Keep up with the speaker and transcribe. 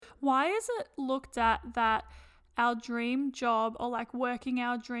Why is it looked at that our dream job or like working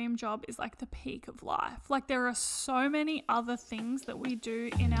our dream job is like the peak of life? Like there are so many other things that we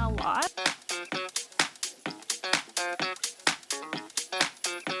do in our life.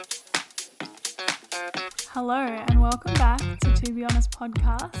 Hello and welcome back to Be Honest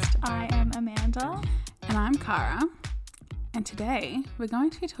podcast. I am Amanda. And I'm Cara. And today we're going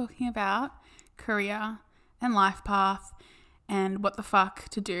to be talking about career and life path and what the fuck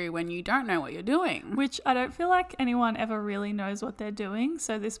to do when you don't know what you're doing. Which I don't feel like anyone ever really knows what they're doing.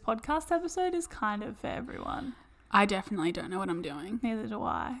 So this podcast episode is kind of for everyone. I definitely don't know what I'm doing. Neither do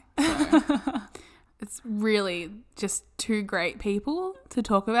I. So it's really just two great people to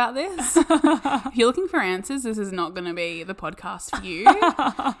talk about this. If you're looking for answers, this is not going to be the podcast for you.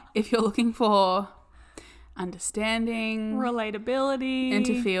 If you're looking for understanding, relatability, and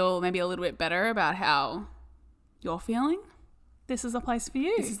to feel maybe a little bit better about how you're feeling, this is the place for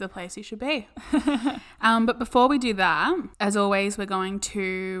you. This is the place you should be. But before we do that, as always, we're going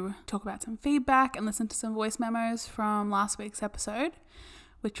to talk about some feedback and listen to some voice memos from last week's episode,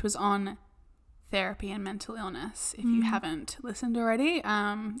 which was on therapy and mental illness. If you haven't listened already,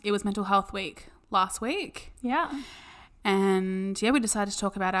 it was Mental Health Week last week. Yeah. And yeah, we decided to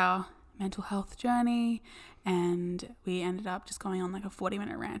talk about our mental health journey, and we ended up just going on like a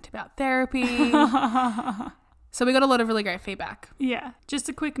 40-minute rant about therapy. So we got a lot of really great feedback. Yeah. Just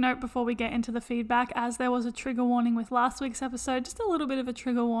a quick note before we get into the feedback, as there was a trigger warning with last week's episode, just a little bit of a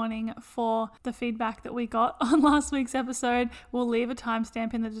trigger warning for the feedback that we got on last week's episode. We'll leave a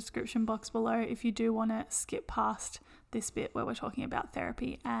timestamp in the description box below if you do want to skip past this bit where we're talking about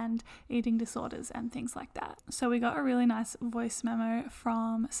therapy and eating disorders and things like that. So we got a really nice voice memo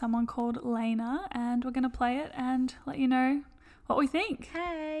from someone called Lena, and we're going to play it and let you know what we think.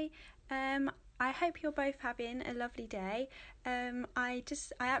 Hey, I hope you're both having a lovely day. I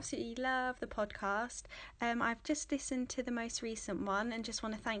absolutely love the podcast. I've just listened to the most recent one and just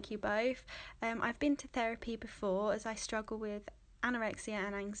want to thank you both. I've been to therapy before as I struggle with anorexia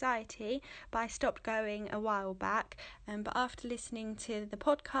and anxiety, but I stopped going a while back. But after listening to the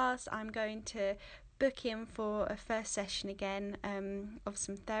podcast, I'm going to book in for a first session again of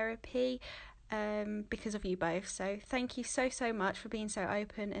some therapy. Because of you both. So thank you so much for being so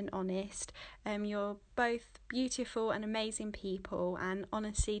open and honest. You're both beautiful and amazing people, and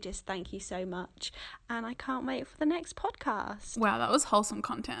honestly just thank you so much, and I can't wait for the next podcast. Wow, that was wholesome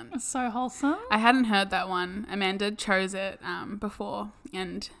content. So wholesome. I hadn't heard that one. Amanda chose it before,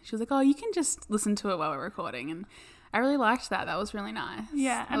 and she was like, oh, you can just listen to it while we're recording, and I really liked that. That was really nice.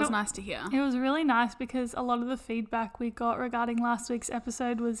 Yeah. It was nice to hear. It was really nice because a lot of the feedback we got regarding last week's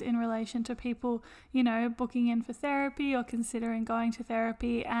episode was in relation to people, you know, booking in for therapy or considering going to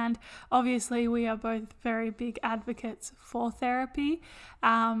therapy. And obviously we are both very big advocates for therapy.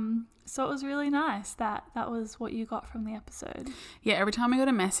 So it was really nice that was what you got from the episode. Yeah, every time I got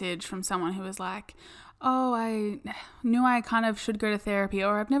a message from someone who was like, oh, I knew I kind of should go to therapy,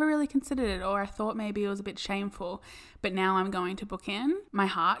 or I've never really considered it, or I thought maybe it was a bit shameful, but now I'm going to book in, my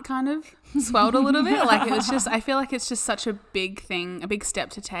heart kind of swelled a little bit. Like it was just, I feel like it's just such a big thing, a big step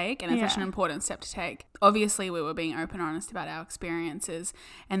to take, and it's such an important step to take. Obviously, we were being open and honest about our experiences,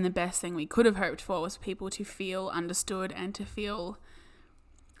 and the best thing we could have hoped for was people to feel understood and to feel,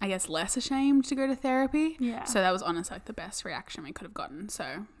 I guess, less ashamed to go to therapy. Yeah. So that was honestly like the best reaction we could have gotten.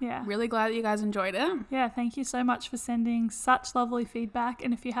 So yeah, really glad that you guys enjoyed it. Yeah, thank you so much for sending such lovely feedback.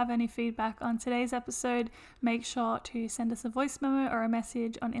 And if you have any feedback on today's episode, make sure to send us a voice memo or a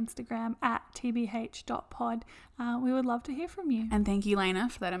message on Instagram at tbh.pod. We would love to hear from you. And thank you, Lena,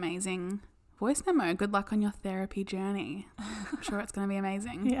 for that amazing voice memo. Good luck on your therapy journey. I'm sure it's going to be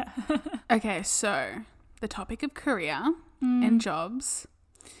amazing. Yeah. Okay, so the topic of career and jobs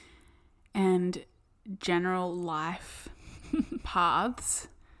and general life paths,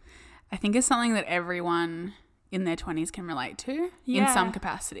 I think is something that everyone in their 20s can relate to in some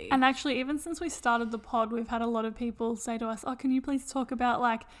capacity. And actually, even since we started the pod, we've had a lot of people say to us, oh, can you please talk about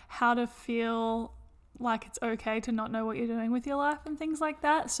like how to feel like it's okay to not know what you're doing with your life and things like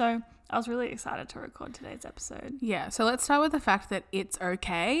that. So I was really excited to record today's episode. Yeah, so let's start with the fact that it's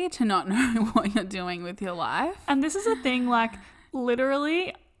okay to not know what you're doing with your life. And this is a thing, like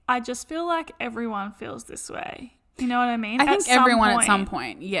literally, I just feel like everyone feels this way. You know what I mean? I think everyone at some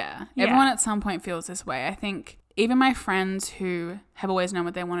point, everyone at some point feels this way. I think even my friends who have always known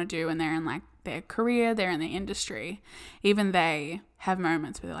what they want to do and they're in like their career, they're in the industry, even they have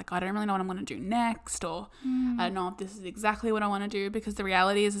moments where they're like, I don't really know what I'm going to do next, or I don't know if this is exactly what I want to do, because the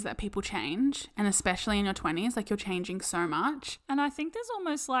reality is that people change, and especially in your 20s, like you're changing so much. And I think there's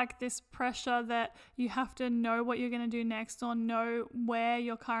almost like this pressure that you have to know what you're going to do next, or know where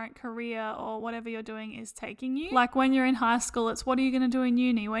your current career or whatever you're doing is taking you. Like when you're in high school, it's what are you going to do in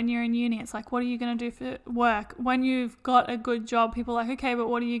uni? When you're in uni, it's like, what are you going to do for work? When you've got a good job, people are like, okay, but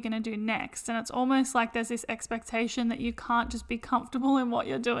what are you going to do next? And it's almost like there's this expectation that you can't just be comfortable in what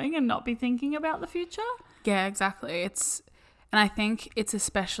you're doing and not be thinking about the future. Yeah, exactly. And I think it's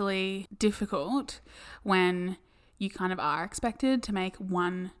especially difficult when you kind of are expected to make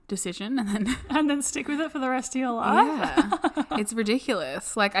one decision and then stick with it for the rest of your life. Yeah, it's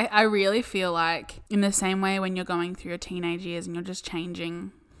ridiculous. Like I really feel like in the same way when you're going through your teenage years and you're just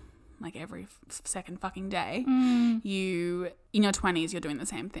changing like every second fucking day, you in your 20s you're doing the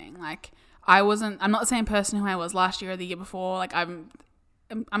same thing. Like I'm not the same person who I was last year or the year before. Like I'm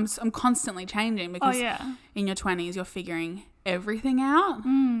constantly changing, because in your 20s you're figuring everything out.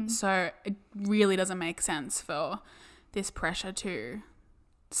 So it really doesn't make sense for this pressure to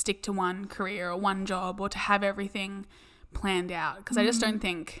stick to one career or one job or to have everything planned out, because I just don't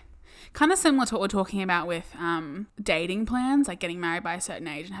think, kind of similar to what we're talking about with dating plans, like getting married by a certain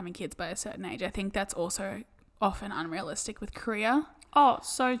age and having kids by a certain age. I think that's also often unrealistic with career. Oh,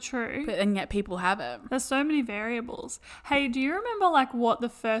 so true. And yet people have it. There's so many variables. Hey, do you remember like what the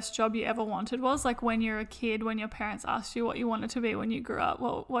first job you ever wanted was? Like when you were a kid, when your parents asked you what you wanted to be when you grew up,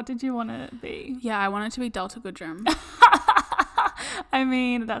 what did you want to be? Yeah, I wanted to be Delta Goodrem. I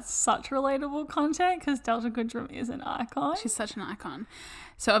mean, that's such relatable content, because Delta Goodrem is an icon. She's such an icon.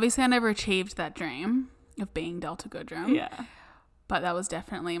 So obviously I never achieved that dream of being Delta Goodrem. Yeah. But that was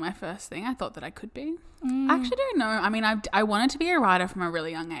definitely my first thing I thought that I could be. I actually don't know. I mean, I wanted to be a writer from a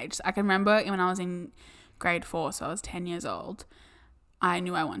really young age. So I can remember when I was in grade 4, so I was 10 years old, I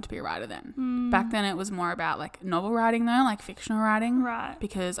knew I wanted to be a writer then. Back then it was more about like novel writing though, like fictional writing. Right.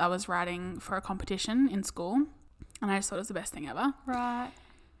 Because I was writing for a competition in school and I just thought it was the best thing ever. Right.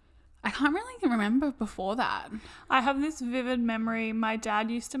 I can't really remember before that. I have this vivid memory. My dad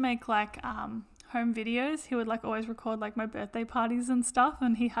used to make like home videos. He would like always record like my birthday parties and stuff,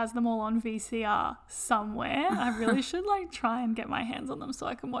 and he has them all on VCR somewhere. I really should like try and get my hands on them so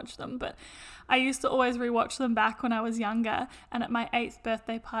I can watch them, but I used to always rewatch them back when I was younger. And at my 8th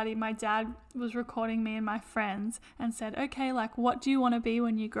birthday party, my dad was recording me and my friends and said, okay, like what do you want to be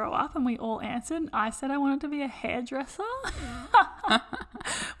when you grow up? And we all answered, and I said I wanted to be a hairdresser.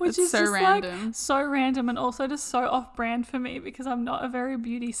 Which is so just random. Like so random, and also just so off brand for me, because I'm not a very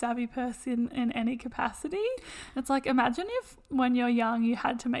beauty savvy person in any capacity. It's like, imagine if when you're young you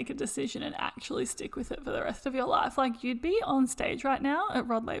had to make a decision and actually stick with it for the rest of your life. Like you'd be on stage right now at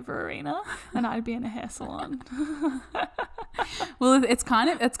Rod Laver Arena and I'd be in a hair salon. Well, it's kind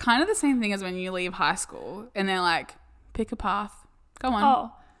of the same thing as when you leave high school and they're like, pick a path, go on.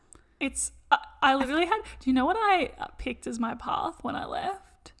 Oh, it's I literally had, do you know what I picked as my path when I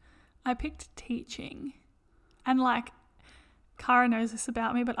left? I picked teaching. And like, Cara knows this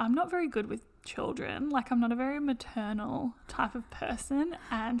about me, but I'm not very good with children. Like, I'm not a very maternal type of person,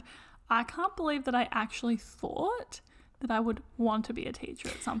 and I can't believe that I actually thought that I would want to be a teacher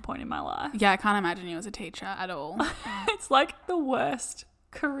at some point in my life. Yeah, I can't imagine you as a teacher at all. It's like the worst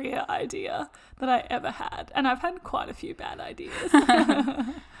career idea that I ever had, and I've had quite a few bad ideas.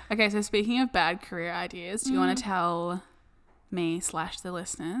 Okay, so speaking of bad career ideas, do you want to tell me / the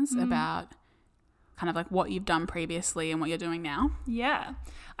listeners about kind of like what you've done previously and what you're doing now? Yeah.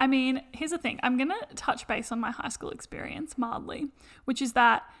 I mean, here's the thing. I'm going to touch base on my high school experience mildly, which is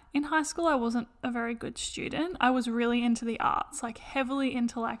that in high school I wasn't a very good student. I was really into the arts, like heavily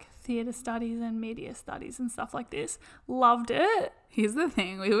into like theatre studies and media studies and stuff like this. Loved it. Here's the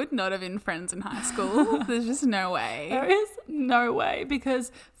thing. We would not have been friends in high school. There's just no way. There is no way,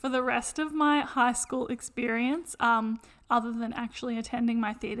 because for the rest of my high school experience, other than actually attending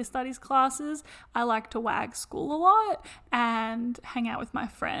my theatre studies classes, I like to wag school a lot and hang out with my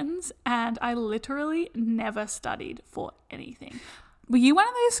friends, and I literally never studied for anything. Were you one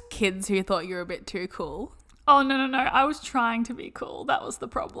of those kids who thought you were a bit too cool? Oh, no. I was trying to be cool. That was the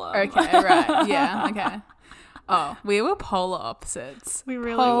problem. Okay, right. Yeah, okay. Oh, we were polar opposites. We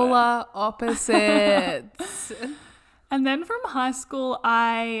really polar opposites. And then from high school,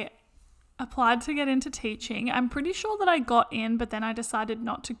 I applied to get into teaching. I'm pretty sure that I got in, but then I decided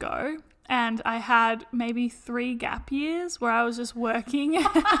not to go. And I had maybe 3 gap years where I was just working.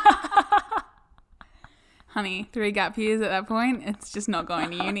 Honey, 3 gap years at that point, it's just not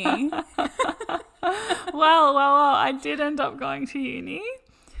going to uni. Well, I did end up going to uni.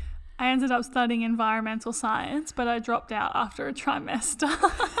 I ended up studying environmental science, but I dropped out after a trimester.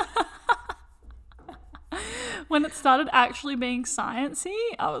 When it started actually being sciencey,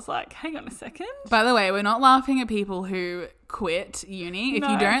 I was like, hang on a second. By the way, we're not laughing at people who quit uni. If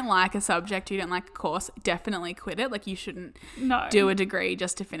you don't like a subject, you don't like a course, definitely quit it. Like, you shouldn't do a degree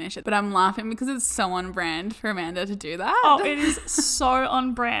just to finish it. But I'm laughing because it's so on brand for Amanda to do that. Oh, it is so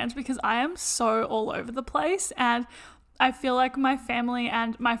on brand because I am so all over the place, and I feel like my family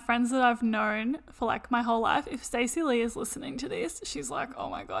and my friends that I've known for like my whole life, if Stacey Lee is listening to this, she's like, oh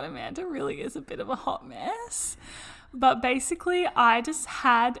my God, Amanda really is a bit of a hot mess. But basically I just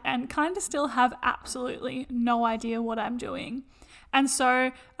had and kind of still have absolutely no idea what I'm doing. And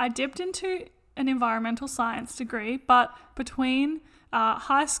so I dipped into an environmental science degree, but between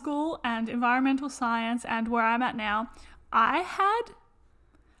high school and environmental science and where I'm at now, I had,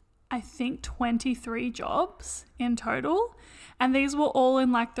 I think, 23 jobs in total. And these were all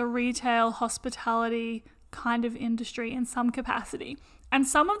in like the retail, hospitality kind of industry in some capacity. And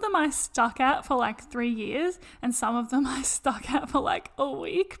some of them I stuck at for like 3 years, and some of them I stuck at for like a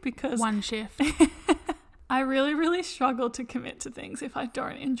week because one shift. I really, really struggle to commit to things if I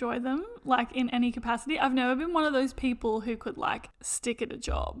don't enjoy them, like in any capacity. I've never been one of those people who could like stick at a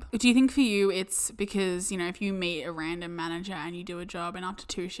job. Do you think for you it's because, you know, if you meet a random manager and you do a job and after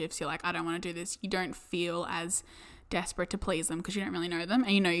 2 shifts you're like, I don't want to do this, you don't feel as desperate to please them because you don't really know them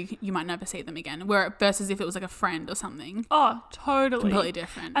and you know you might never see them again, where versus if it was like a friend or something? Oh, totally. Completely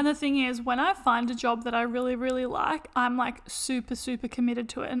different. And the thing is, when I find a job that I really, really like, I'm like super, super committed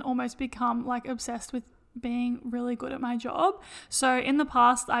to it and almost become like obsessed with being really good at my job. So in the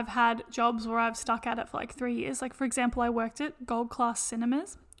past, I've had jobs where I've stuck at it for like 3 years. Like, for example, I worked at Gold Class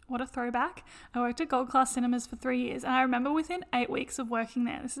Cinemas. What a throwback. I worked at Gold Class Cinemas for 3 years, and I remember within 8 weeks of working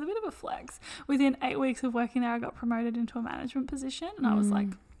there, this is a bit of a flex, within 8 weeks of working there, I got promoted into a management position, and I was like,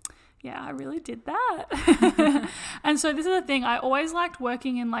 yeah, I really did that. And so this is the thing, I always liked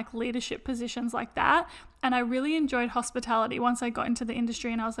working in like leadership positions like that, and I really enjoyed hospitality once I got into the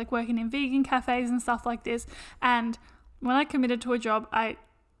industry, and I was like working in vegan cafes and stuff like this. And when I committed to a job, I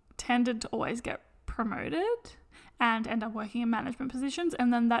tended to always get promoted and end up working in management positions,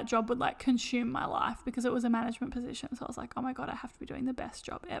 and then that job would like consume my life because it was a management position. So I was like, oh my God, I have to be doing the best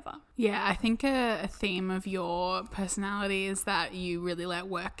job ever. Yeah, I think a theme of your personality is that you really let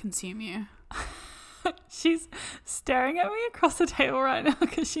work consume you. She's staring at me across the table right now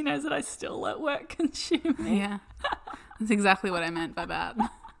because she knows that I still let work consume me. Yeah, that's exactly what I meant by that.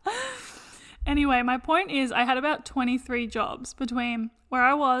 Anyway, my point is I had about 23 jobs between where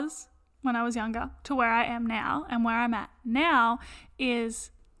I was when I was younger to where I am now, and where I'm at now is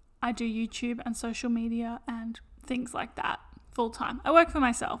I do YouTube and social media and things like that full time. I work for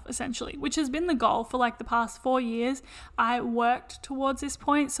myself essentially, which has been the goal for like the past 4 years. I worked towards this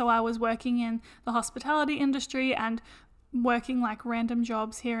point. So I was working in the hospitality industry and working like random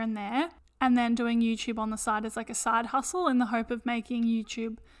jobs here and there, and then doing YouTube on the side as like a side hustle in the hope of making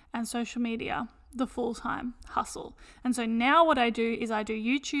YouTube and social media the full-time hustle. And so now what I do is I do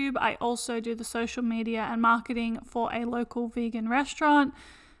YouTube. I also do the social media and marketing for a local vegan restaurant.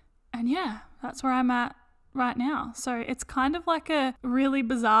 And yeah, that's where I'm at right now. So it's kind of like a really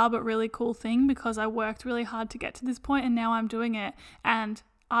bizarre but really cool thing because I worked really hard to get to this point and now I'm doing it. And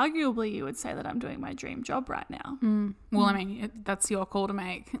arguably you would say that I'm doing my dream job right now. Well, I mean, that's your call to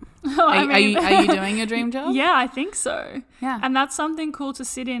make. Are you doing your dream job? Yeah, I think so. Yeah. And that's something cool to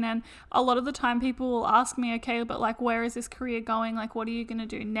sit in. And a lot of the time people will ask me, okay, but like, where is this career going? Like, what are you going to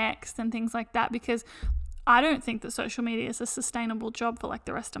do next? And things like that, because I don't think that social media is a sustainable job for like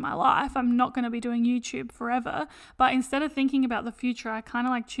the rest of my life. I'm not going to be doing YouTube forever. But instead of thinking about the future, I kind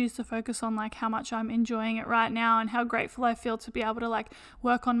of like choose to focus on like how much I'm enjoying it right now and how grateful I feel to be able to like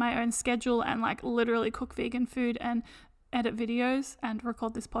work on my own schedule and like literally cook vegan food and edit videos and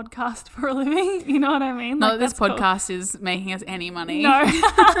record this podcast for a living. You know what I mean? Not that this podcast is making us any money. No.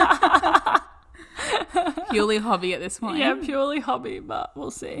 Purely hobby at this point. Yeah, purely hobby, but we'll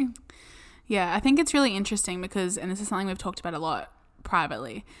see. Yeah, I think it's really interesting because, and this is something we've talked about a lot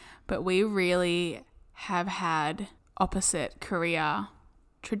privately, but we really have had opposite career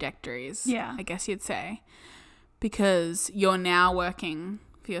trajectories, yeah, I guess you'd say, because you're now working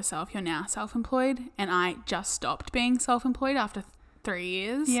for yourself, you're now self-employed, and I just stopped being self-employed after 3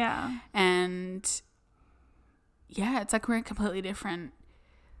 years. Yeah. And yeah, it's like we're in completely different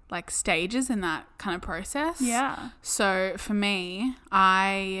like stages in that kind of process. Yeah. So for me,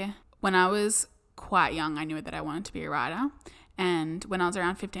 when I was quite young, I knew that I wanted to be a writer. And when I was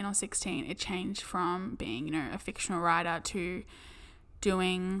around 15 or 16, it changed from being, you know, a fictional writer to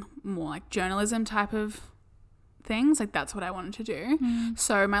doing more like journalism type of things. Like that's what I wanted to do.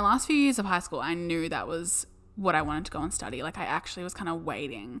 So my last few years of high school, I knew that was what I wanted to go and study. Like I actually was kind of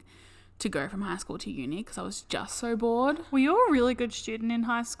waiting to go from high school to uni because I was just so bored. Were you a really good student in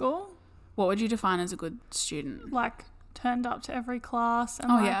high school? What would you define as a good student? Like turned up to every class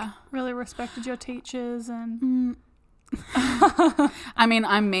and really respected your teachers and... I mean,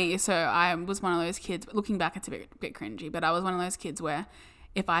 I'm me, so I was one of those kids, looking back it's a bit cringy, but I was one of those kids where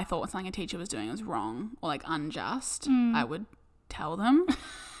if I thought something a teacher was doing was wrong or like unjust, I would tell them.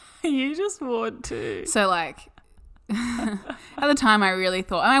 You just would too. So like at the time I really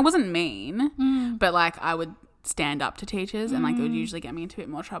thought, I wasn't mean, but like I would stand up to teachers and like it would usually get me into a bit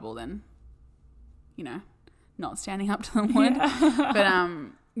more trouble than, you know, not standing up to them would.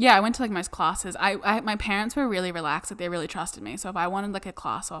 But yeah, I went to like most classes. My parents were really relaxed. Like they really trusted me. So if I wanted like a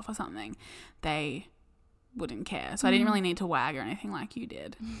class off or something, they wouldn't care. So I didn't really need to wag or anything like you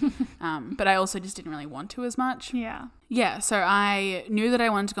did. But I also just didn't really want to as much. Yeah. Yeah. So I knew that I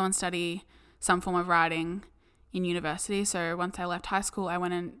wanted to go and study some form of writing in university. So once I left high school, I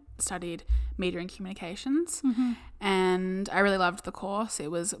went and studied media and communications. And I really loved the course.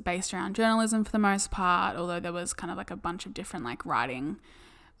 It was based around journalism for the most part, although there was kind of like a bunch of different like writing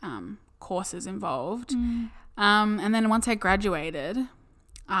courses involved. And then once I graduated,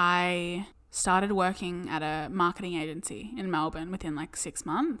 I started working at a marketing agency in Melbourne within like 6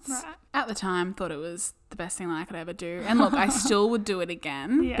 months. Right. At the time, thought it was the best thing that I could ever do. And look, I still would do it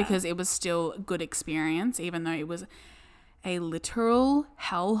again because it was still a good experience, even though it was a literal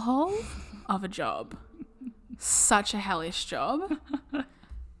hellhole of a job. Such a hellish job.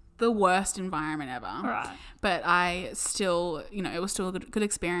 The worst environment ever. Right. But I still, you know, it was still a good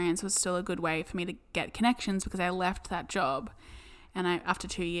experience. It was still a good way for me to get connections because I left that job. And after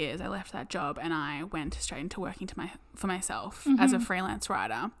 2 years, I left that job and I went straight into working for myself as a freelance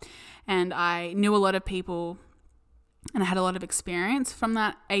writer. And I knew a lot of people and I had a lot of experience from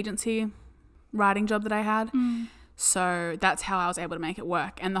that agency writing job that I had. So that's how I was able to make it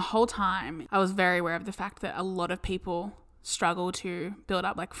work. And the whole time I was very aware of the fact that a lot of people struggle to build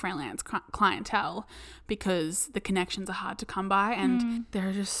up like freelance clientele because the connections are hard to come by and there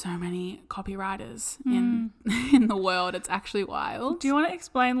are just so many copywriters in the world. It's actually wild. Do you want to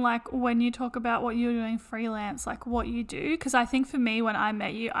explain like when you talk about what you're doing freelance, like what you do? Because I think for me when I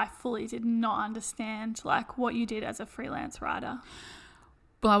met you, I fully did not understand like what you did as a freelance writer.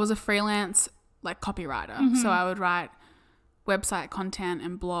 Well, I was a freelance like copywriter. So I would write website content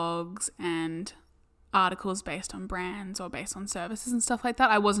and blogs and articles based on brands or based on services and stuff like that.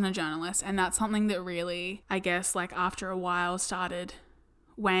 I wasn't a journalist, and that's something that really, I guess, like after a while started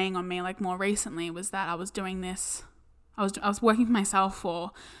weighing on me, like more recently, was that I was doing this. I was working for myself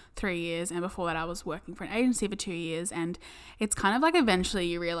for 3 years, and before that I was working for an agency for 2 years, and it's kind of like eventually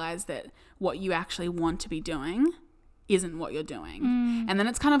you realize that what you actually want to be doing isn't what you're doing. And then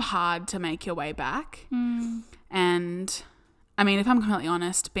it's kind of hard to make your way back. And I mean, if I'm completely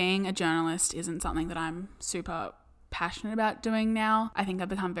honest, being a journalist isn't something that I'm super passionate about doing now. I think I've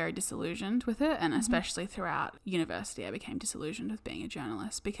become very disillusioned with it, and especially throughout university I became disillusioned with being a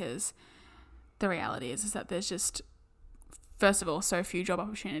journalist because the reality is that there's just, first of all, so few job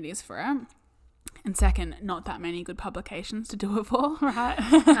opportunities for it, and second, not that many good publications to do it for. Right.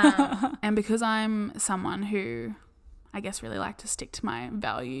 And because I'm someone who I guess really like to stick to my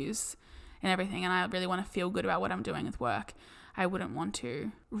values and everything, and I really want to feel good about what I'm doing with work, I wouldn't want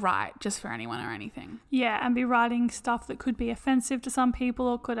to write just for anyone or anything. Yeah, and be writing stuff that could be offensive to some people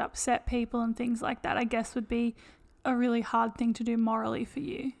or could upset people and things like that, I guess would be a really hard thing to do morally for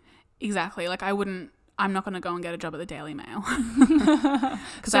you. Exactly. Like I'm not going to go and get a job at the Daily Mail.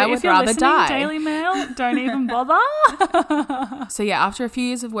 Because So I would if you're rather die. Daily Mail, don't even bother. So yeah, after a few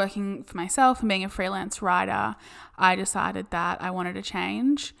years of working for myself and being a freelance writer, I decided that I wanted to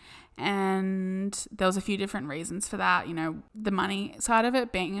change. And there was a few different reasons for that. You know, the money side of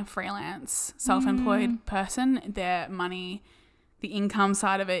it, being a freelance, self-employed person, the income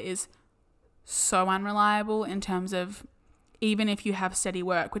side of it is so unreliable in terms of even if you have steady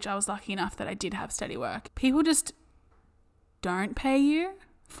work, which I was lucky enough that I did have steady work, people just don't pay you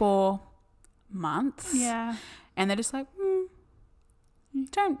for months. Yeah. And they're just like,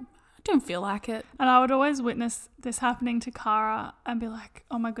 don't feel like it. And I would always witness this happening to Cara and be like,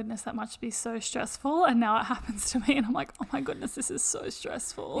 oh my goodness, that must be so stressful. And now it happens to me and I'm like, oh my goodness, this is so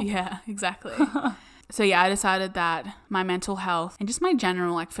stressful. Yeah, exactly. So yeah, I decided that my mental health and just my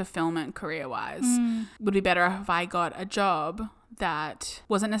general like fulfillment career-wise would be better if I got a job that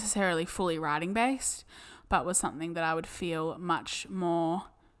wasn't necessarily fully writing based, but was something that I would feel much more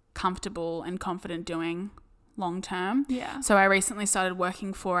comfortable and confident doing long term. Yeah. So I recently started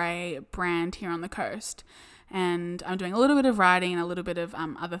working for a brand here on the coast, and I'm doing a little bit of writing and a little bit of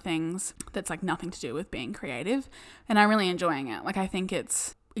other things that's like nothing to do with being creative, and I'm really enjoying it. Like I think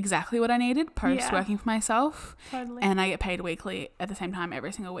it's exactly what I needed post working for myself. Totally. And I get paid weekly at the same time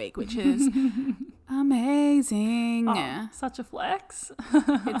every single week, which is amazing. Oh, such a flex.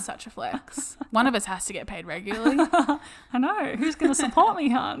 It's such a flex. One of us has to get paid regularly. I know. Who's going to support me,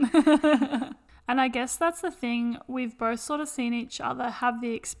 hon? And I guess that's the thing. We've both sort of seen each other have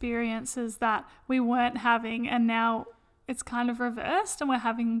the experiences that we weren't having, and now it's kind of reversed and we're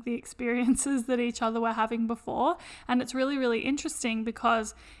having the experiences that each other were having before. And it's really, really interesting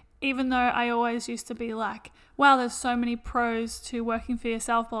because even though I always used to be like, wow, there's so many pros to working for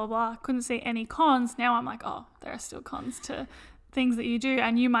yourself, blah, blah, blah, couldn't see any cons. Now I'm like, oh, there are still cons to things that you do,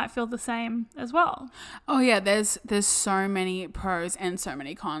 and you might feel the same as well. Oh yeah, there's so many pros and so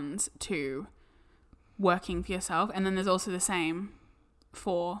many cons to working for yourself, and then there's also the same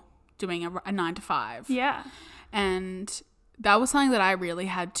for doing a 9 to 5. Yeah. And that was something that I really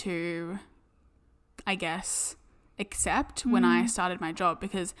had to, I guess, accept when I started my job,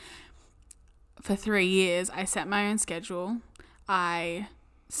 because for 3 years I set my own schedule, I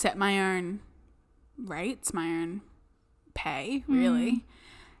set my own rates, my own pay, really,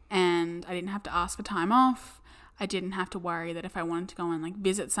 and I didn't have to ask for time off. I didn't have to worry that if I wanted to go and like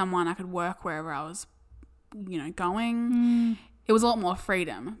visit someone, I could work wherever I was, going. It was a lot more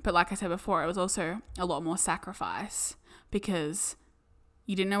freedom, but like I said before, it was also a lot more sacrifice, because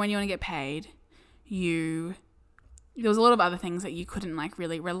you didn't know when you want to get paid. There was a lot of other things that you couldn't like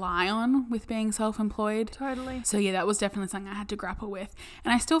really rely on with being self-employed. Totally. So yeah, that was definitely something I had to grapple with.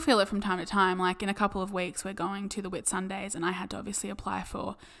 And I still feel it from time to time. Like in a couple of weeks, we're going to the Whitsundays, and I had to obviously apply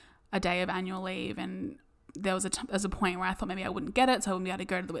for a day of annual leave, and there was a point where I thought maybe I wouldn't get it, so I wouldn't be able to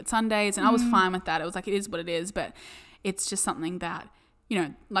go to the Whitsundays, and I was fine with that. It was like, it is what it is, but it's just something that,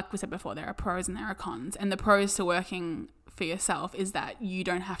 like we said before, there are pros and there are cons. And the pros to working for yourself is that you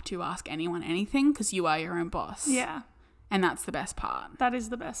don't have to ask anyone anything, because you are your own boss. Yeah. And that's the best part. That is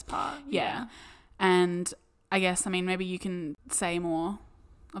the best part. Yeah. And I guess, maybe you can say more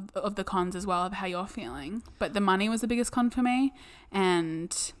of the cons as well, of how you're feeling. But the money was the biggest con for me,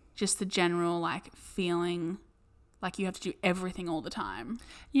 and just the general like feeling like you have to do everything all the time.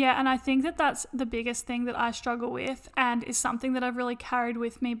 Yeah, and I think that that's the biggest thing that I struggle with, and is something that I've really carried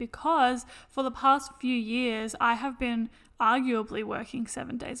with me, because for the past few years I have been arguably working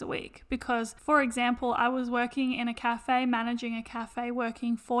 7 days a week, because, for example, I was working in a cafe, managing a cafe,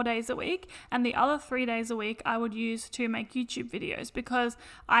 working 4 days a week, and the other 3 days a week I would use to make YouTube videos, because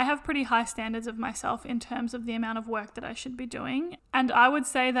I have pretty high standards of myself in terms of the amount of work that I should be doing. And I would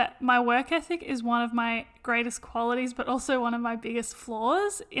say that my work ethic is one of my greatest qualities, but also one of my biggest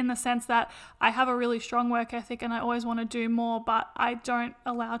flaws, in the sense that I have a really strong work ethic and I always want to do more, but I don't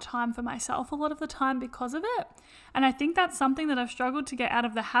allow time for myself a lot of the time because of it. And I think that's something that I've struggled to get out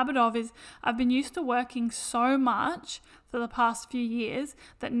of the habit of, is I've been used to working so much for the past few years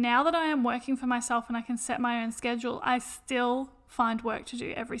that now that I am working for myself and I can set my own schedule, I still find work to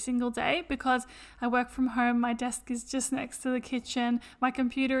do every single day, because I work from home. My desk is just next to the kitchen. My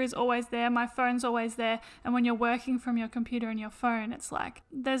computer is always there. My phone's always there. And when you're working from your computer and your phone, it's like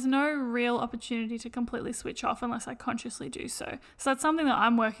there's no real opportunity to completely switch off unless I consciously do so. So that's something that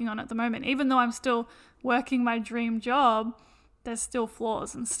I'm working on at the moment. Even though I'm still working my dream job, there's still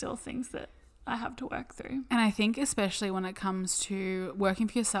flaws and still things that I have to work through. And I think especially when it comes to working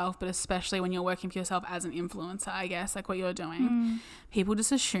for yourself, but especially when you're working for yourself as an influencer, I guess, like what you're doing, people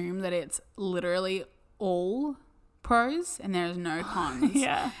just assume that it's literally all pros and there is no cons.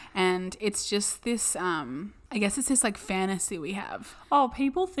 Yeah. And it's just this, I guess it's this like fantasy we have. Oh,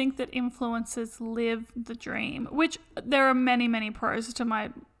 people think that influencers live the dream, which there are many, many pros to my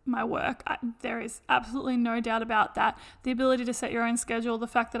work. There is absolutely no doubt about that. The ability to set your own schedule, the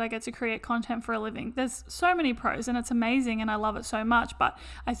fact that I get to create content for a living. There's so many pros and it's amazing and I love it so much. But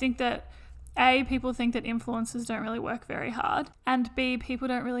I think that A, people think that influencers don't really work very hard, and B, people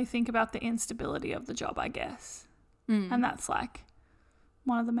don't really think about the instability of the job, I guess. And that's like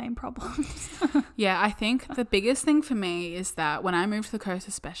one of the main problems. Yeah, I think the biggest thing for me is that when I moved to the coast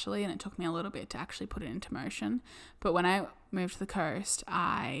especially, and it took me a little bit to actually put it into motion, but when I moved to the coast,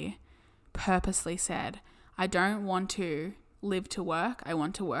 I purposely said, I don't want to live to work, I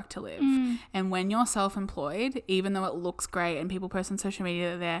want to work to live. And when you're self-employed, even though it looks great and people post on social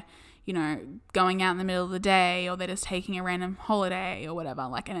media that they're, going out in the middle of the day, or they're just taking a random holiday or whatever,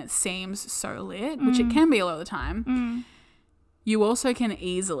 like, and it seems so lit, which it can be a lot of the time, you also can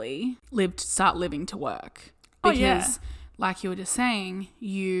easily start living to work. Because like you were just saying,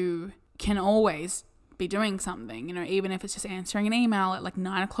 you can always be doing something, even if it's just answering an email at like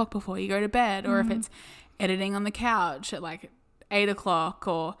 9 o'clock before you go to bed, or if it's editing on the couch at like 8 o'clock,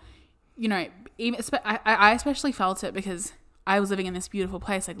 or, you know, even I especially felt it because I was living in this beautiful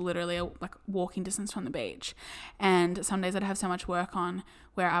place, like literally like walking distance from the beach. And some days I'd have so much work on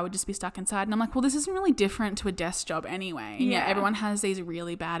where I would just be stuck inside. And I'm like, well, this isn't really different to a desk job anyway. And yeah, everyone has these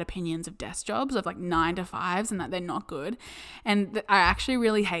really bad opinions of desk jobs, of like 9 to 5s, and that they're not good. And I actually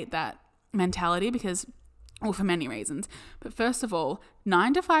really hate that mentality because, well, for many reasons. But first of all,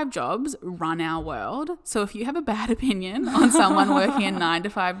 9 to 5 jobs run our world. So if you have a bad opinion on someone working a 9 to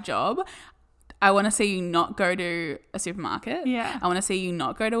 5 job, I want to see you not go to a supermarket. Yeah. I want to see you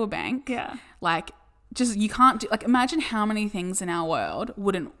not go to a bank. Yeah. Like, just, you can't do, like, imagine how many things in our world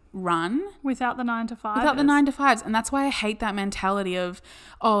wouldn't run without the 9 to 5. Without the 9 to 5s. And that's why I hate that mentality of,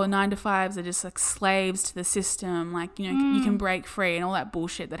 oh, 9 to 5s are just like slaves to the system. Like, you know, you can break free and all that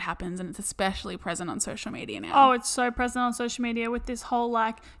bullshit that happens. And it's especially present on social media now. Oh, it's so present on social media with this whole,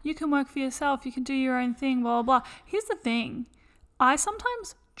 like, you can work for yourself, you can do your own thing, blah, blah, blah. Here's the thing. I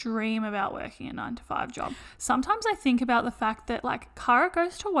sometimes dream about working a 9 to 5 job. Sometimes I think about the fact that, like, Cara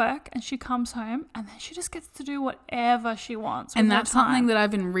goes to work and she comes home and then she just gets to do whatever she wants. And that's something that I've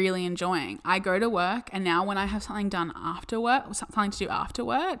been really enjoying. I go to work, and now when I have something done after work, something to do after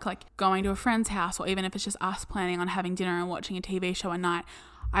work, like going to a friend's house, or even if it's just us planning on having dinner and watching a TV show at night,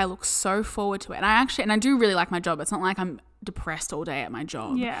 I look so forward to it. And I do really like my job. It's not like I'm depressed all day at my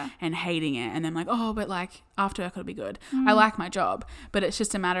job and hating it, and then like, oh, but like after work it'll be good. I like my job, but it's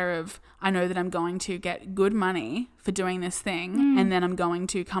just a matter of, I know that I'm going to get good money for doing this thing, and then I'm going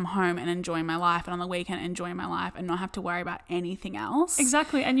to come home and enjoy my life, and on the weekend enjoy my life and not have to worry about anything else.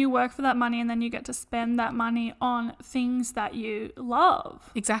 Exactly. And you work for that money, and then you get to spend that money on things that you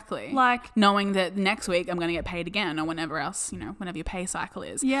love. Exactly. Like knowing that next week I'm going to get paid again, or whenever else, you know, whenever your pay cycle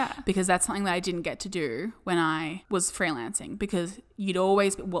is. Yeah. Because that's something that I didn't get to do when I was freelancing, because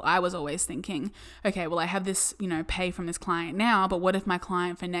I was always thinking, okay, well, I have this, you know, pay from this client now, but what if my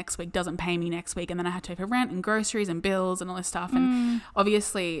client for next week doesn't pay me next week, and then I have to pay for rent and groceries and bills and all this stuff. And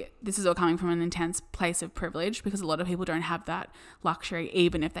obviously this is all coming from an intense place of privilege, because a lot of people don't have that luxury.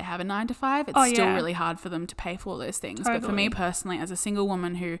 Even if they have a 9 to 5, it's still really hard for them to pay for all those things. Totally. But for me personally, as a single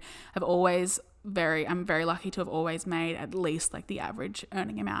woman who I'm very lucky to have always made at least like the average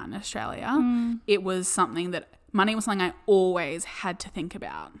earning amount in Australia. It was something that, money was something I always had to think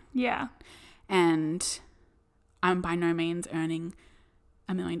about. Yeah. And I'm by no means earning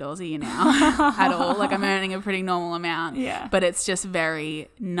 $1 million a year now at all. Like, I'm earning a pretty normal amount. Yeah. But it's just very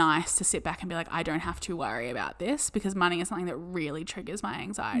nice to sit back and be like, I don't have to worry about this, because money is something that really triggers my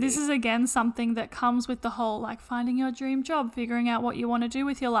anxiety. This is, again, something that comes with the whole, like, finding your dream job, figuring out what you want to do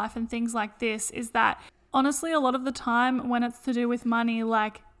with your life and things like this, is that honestly, a lot of the time when it's to do with money,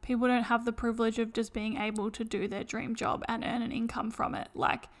 like, people don't have the privilege of just being able to do their dream job and earn an income from it.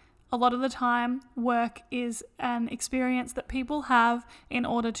 Like, a lot of the time, work is an experience that people have in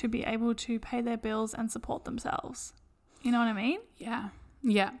order to be able to pay their bills and support themselves. You know what I mean? Yeah.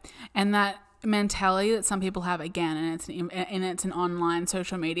 Yeah. And that mentality that some people have, again, and it's an online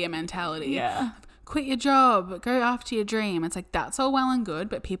social media mentality. Yeah. Quit your job, go after your dream. It's like, that's all well and good,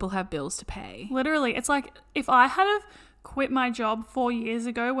 but people have bills to pay. Literally. It's like, if I had have quit my job 4 years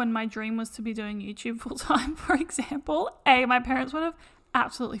ago when my dream was to be doing YouTube full time, for example, my parents would have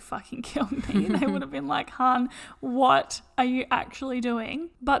absolutely fucking killed me. They would have been like, hun, what are you actually doing?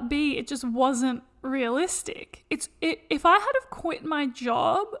 But B, it just wasn't realistic. If I had have quit my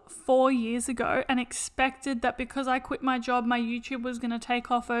job 4 years ago and expected that because I quit my job, my YouTube was going to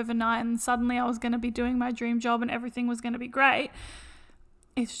take off overnight and suddenly I was going to be doing my dream job and everything was going to be great,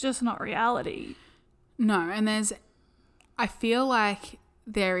 it's just not reality. No, and I feel like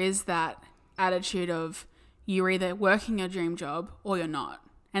there is that attitude of, you're either working your dream job or you're not.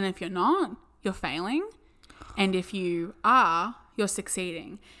 And if you're not, you're failing. And if you are, you're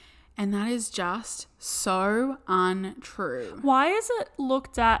succeeding. And that is just so untrue. Why is it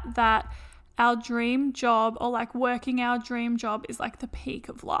looked at that our dream job, or like working our dream job, is like the peak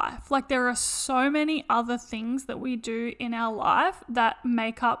of life? Like, there are so many other things that we do in our life that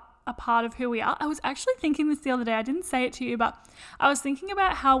make up a part of who we are. I was actually thinking this the other day. I didn't say it to you, but I was thinking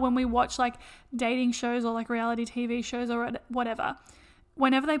about how when we watch like dating shows or like reality TV shows or whatever,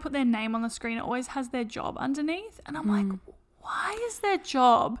 whenever they put their name on the screen, it always has their job underneath. And I'm like, why is their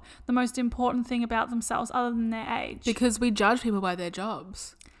job the most important thing about themselves other than their age? Because we judge people by their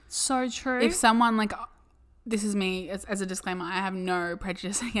jobs. So true. If someone, like, this is me as a disclaimer, I have no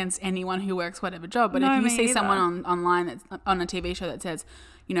prejudice against anyone who works whatever job, but if you see someone online that's on a TV show that says,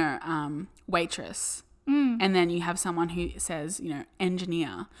 you know, waitress, and then you have someone who says, you know,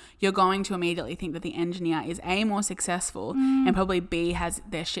 engineer, you're going to immediately think that the engineer is A, more successful, and probably B, has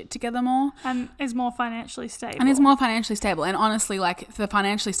their shit together more. And is more financially stable. And honestly, like, the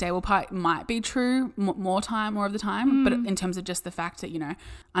financially stable part might be true more of the time. But in terms of just the fact that, you know,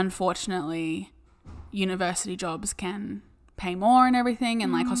 unfortunately, university jobs can pay more and everything,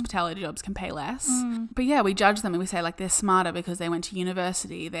 and like hospitality jobs can pay less. But yeah, we judge them and we say like they're smarter because they went to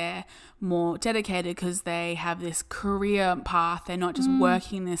university, they're more dedicated because they have this career path, they're not just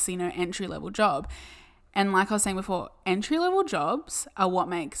working this, you know, entry-level job. And like I was saying before, entry-level jobs are what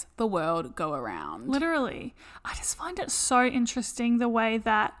makes the world go around. Literally. I just find it so interesting the way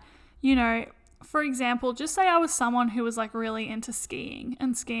that, you know, for example, just say I was someone who was like really into skiing,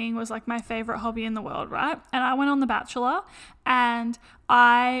 and skiing was like my favorite hobby in the world, right? And I went on The Bachelor and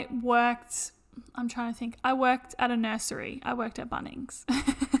I worked at a nursery. I worked at Bunnings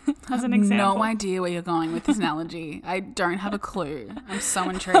as an example. No idea where you're going with this analogy. I don't have a clue. I'm so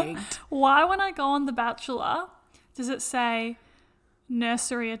intrigued. Why, when I go on The Bachelor, does it say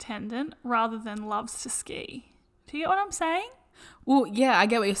nursery attendant rather than loves to ski? Do you get what I'm saying? Well, yeah, I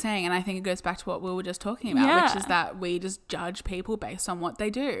get what you're saying, and I think it goes back to what we were just talking about, which is that we just judge people based on what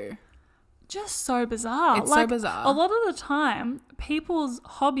they do. Just so bizarre. It's so bizarre. A lot of the time, people's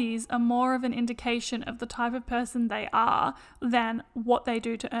hobbies are more of an indication of the type of person they are than what they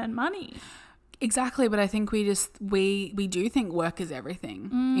do to earn money. Exactly, but I think we do think work is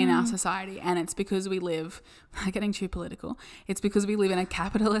everything in our society, and it's because we live, getting too political, it's because we live in a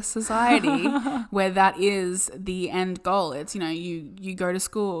capitalist society where that is the end goal. It's, you know, you go to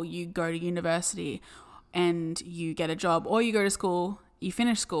school, you go to university and you get a job, or you go to school, you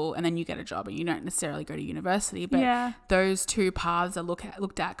finish school and then you get a job, and you don't necessarily go to university, but those two paths are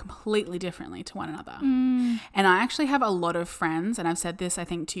looked at completely differently to one another. And I actually have a lot of friends, and I've said this I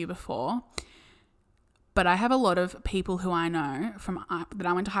think to you before, but I have a lot of people who I know from that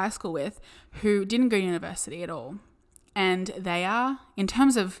I went to high school with who didn't go to university at all. And they are, in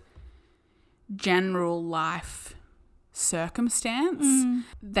terms of general life circumstance,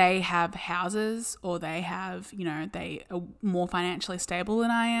 they have houses, or they have, you know, they are more financially stable than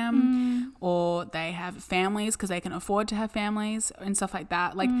I am, or they have families because they can afford to have families and stuff like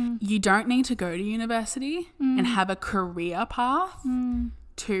that. Like, you don't need to go to university and have a career path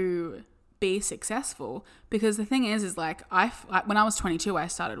to be successful, because the thing is like when I was 22 I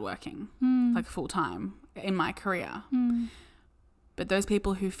started working like full time in my career, but those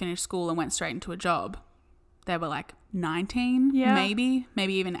people who finished school and went straight into a job, they were like 19 maybe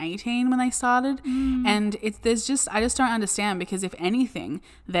even 18 when they started. And I just don't understand, because if anything,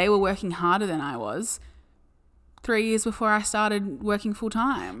 they were working harder than I was 3 years before I started working full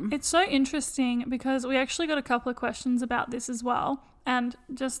time. It's so interesting because we actually got a couple of questions about this as well. And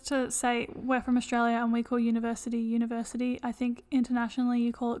just to say, we're from Australia and we call university. I think internationally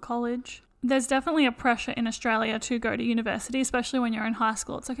you call it college. There's definitely a pressure in Australia to go to university, especially when you're in high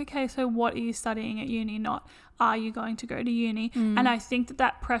school. It's like, okay, so what are you studying at uni? Not, are you going to go to uni? And I think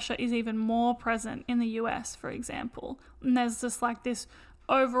that pressure is even more present in the US, for example. And there's just like this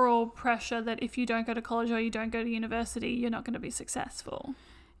overall pressure that if you don't go to college or you don't go to university, you're not going to be successful.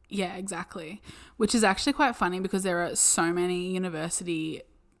 Yeah, exactly. Which is actually quite funny, because there are so many university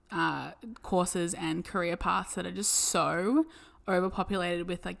courses and career paths that are just so overpopulated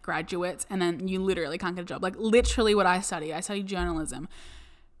with like graduates, and then you literally can't get a job. Like literally what I study journalism.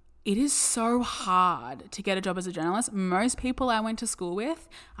 It is so hard to get a job as a journalist. Most people I went to school with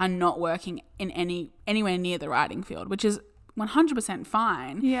are not working in anywhere near the writing field, which is 100%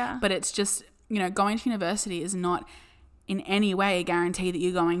 fine. Yeah. But it's just, you know, going to university is not in any way guarantee that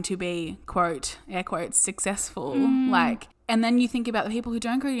you're going to be, quote, air quotes, successful. Like, and then you think about the people who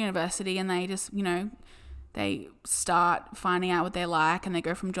don't go to university and they just, you know, they start finding out what they like and they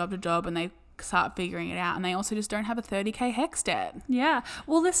go from job to job and they start figuring it out, and they also just don't have a 30k HECS debt. Yeah.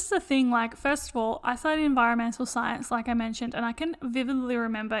 Well, this is the thing, like, first of all, I studied environmental science, like I mentioned, and I can vividly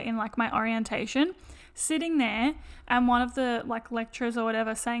remember in like my orientation sitting there and one of the like lecturers or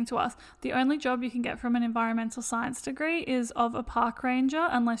whatever saying to us, the only job you can get from an environmental science degree is of a park ranger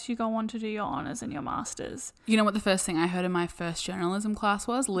unless you go on to do your honours and your masters. You know what the first thing I heard in my first journalism class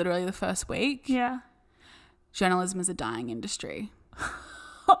was? Literally the first week? Yeah. Journalism is a dying industry.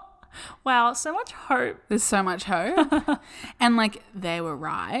 Wow, so much hope. There's so much hope. And like, they were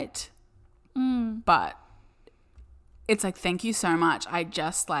right. But it's like, thank you so much. I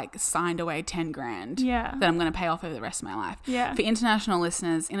just like signed away 10 grand that I'm going to pay off over the rest of my life. Yeah. For international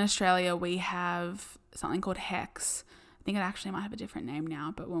listeners, in Australia, we have something called HECS. I think it actually might have a different name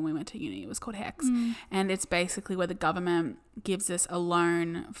now, but when we went to uni, it was called HECS. And it's basically where the government gives us a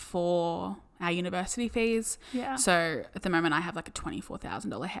loan for our university fees. Yeah. So at the moment I have like a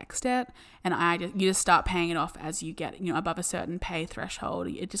 $24,000 HECS debt, and you just start paying it off as you get, above a certain pay threshold.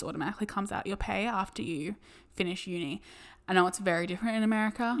 It just automatically comes out your pay after you finish uni. I know it's very different in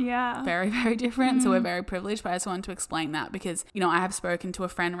America. Yeah. Very, very different. So we're very privileged, but I just wanted to explain that because, I have spoken to a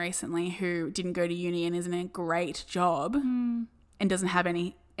friend recently who didn't go to uni and is in a great job and doesn't have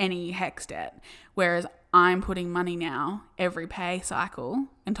any HECS debt. Whereas I'm putting money now every pay cycle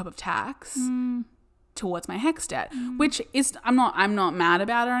on top of tax towards my HECS debt, which is, I'm not mad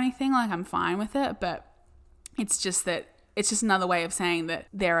about it or anything. Like, I'm fine with it, but it's just another way of saying that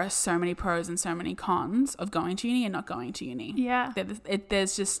there are so many pros and so many cons of going to uni and not going to uni. Yeah.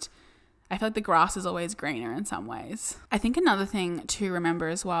 There's just, I feel like the grass is always greener in some ways. I think another thing to remember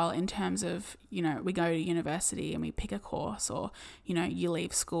as well in terms of, we go to university and we pick a course, or, you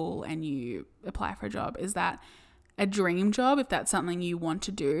leave school and you apply for a job, is that a dream job, if that's something you want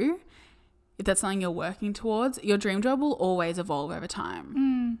to do, if that's something you're working towards, your dream job will always evolve over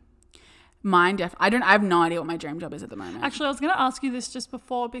time. Mine I have no idea what my dream job is at the moment. Actually, I was going to ask you this just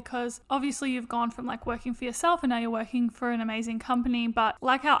before, because obviously you've gone from like working for yourself and now you're working for an amazing company. But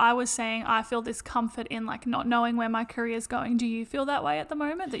like how I was saying, I feel this comfort in like not knowing where my career is going. Do you feel that way at the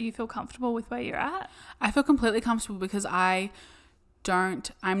moment, that you feel comfortable with where you're at? I feel completely comfortable because I'm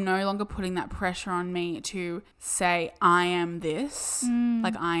no longer putting that pressure on me to say I am this,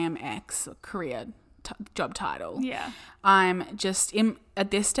 like I am X career job title. Yeah. I'm just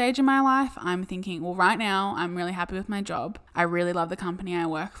at this stage in my life, I'm thinking, well, right now I'm really happy with my job. I really love the company I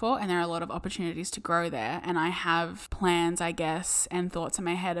work for, and there are a lot of opportunities to grow there. And I have plans, I guess, and thoughts in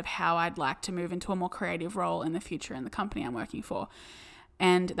my head of how I'd like to move into a more creative role in the future in the company I'm working for.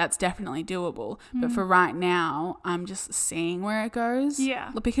 And that's definitely doable. But for right now, I'm just seeing where it goes.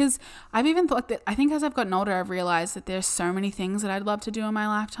 Yeah. Because I've even thought that, I think as I've gotten older, I've realized that there's so many things that I'd love to do in my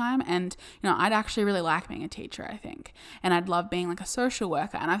lifetime. And, I'd actually really like being a teacher, I think. And I'd love being like a social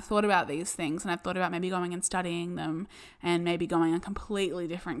worker. And I've thought about these things, and I've thought about maybe going and studying them and maybe going a completely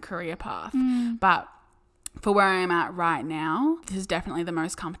different career path. But for where I'm at right now, this is definitely the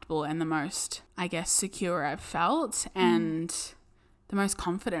most comfortable and the most, I guess, secure I've felt. And the most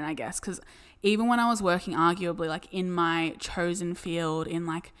confident, I guess, because even when I was working arguably like in my chosen field, in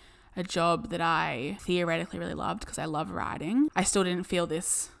like a job that I theoretically really loved because I love writing, I still didn't feel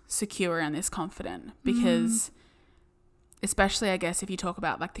this secure and this confident because especially, I guess, if you talk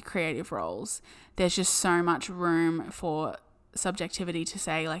about like the creative roles, there's just so much room for subjectivity to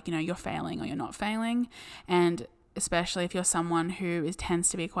say like, you're failing or you're not failing. And especially if you're someone who tends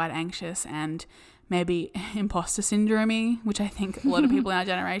to be quite anxious and maybe imposter syndrome, which I think a lot of people in our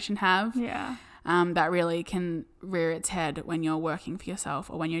generation have. Yeah. That really can rear its head when you're working for yourself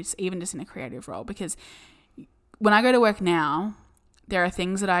or when you're even just in a creative role. Because when I go to work now, there are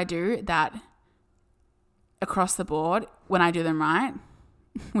things that I do that across the board, when I do them right,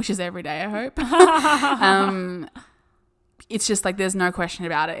 which is every day, I hope, it's just like there's no question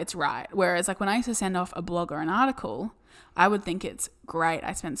about it. It's right. Whereas like when I used to send off a blog or an article, I would think it's great.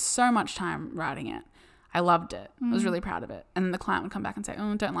 I spent so much time writing it. I loved it. I was really proud of it. And then the client would come back and say,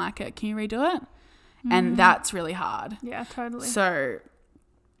 oh, don't like it. Can you redo it? And that's really hard. Yeah, totally. So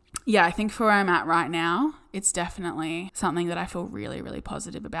yeah, I think for where I'm at right now, it's definitely something that I feel really, really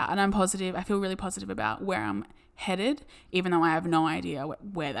positive about. And I feel really positive about where I'm headed, even though I have no idea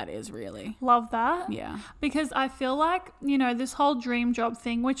where that is really. Love that. Yeah. Because I feel like, this whole dream job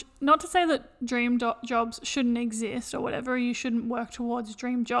thing, which not to say that dream jobs shouldn't exist or whatever, you shouldn't work towards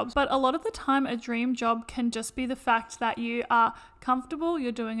dream jobs, but a lot of the time a dream job can just be the fact that you are comfortable,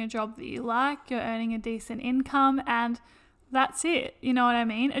 you're doing a job that you like, you're earning a decent income, and that's it. You know what I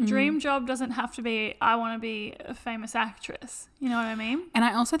mean? A dream job doesn't have to be, I want to be a famous actress. You know what I mean? And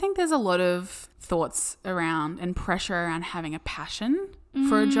I also think there's a lot of thoughts around and pressure around having a passion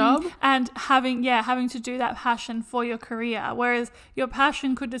for a job. And having to do that passion for your career. Whereas your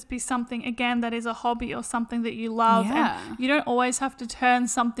passion could just be something, again, that is a hobby or something that you love. Yeah. And you don't always have to turn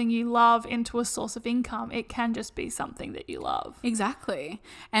something you love into a source of income. It can just be something that you love. Exactly.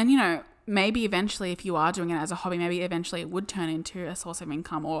 And, maybe eventually if you are doing it as a hobby, maybe eventually it would turn into a source of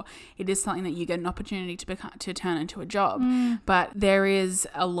income, or it is something that you get an opportunity to turn into a job. But there is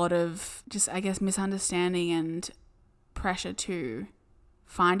a lot of just, I guess, misunderstanding and pressure to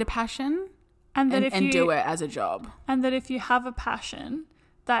find a passion and do it as a job. And that if you have a passion,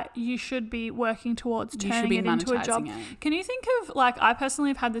 that you should be working towards turning it into a job. Can you think of, like, I personally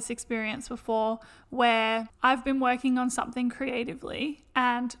have had this experience before where I've been working on something creatively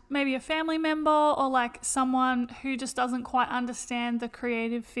and maybe a family member or like someone who just doesn't quite understand the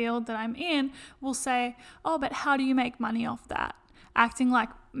creative field that I'm in will say, oh, but how do you make money off that? acting like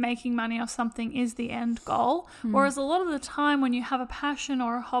making money off something is the end goal. Whereas a lot of the time when you have a passion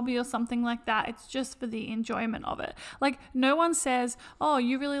or a hobby or something like that, it's just for the enjoyment of it. Like no one says, oh,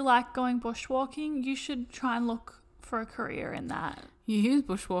 you really like going bushwalking, you should try and look for a career in that. You use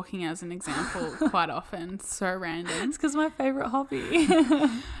bushwalking as an example quite often. It's so random. It's because my favorite hobby.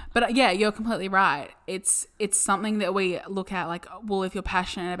 But yeah, you're completely right. It's something that we look at like, well, if you're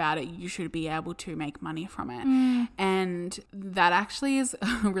passionate about it, you should be able to make money from it. And that actually is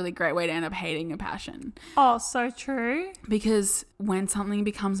a really great way to end up hating a passion. Oh, so true. Because when something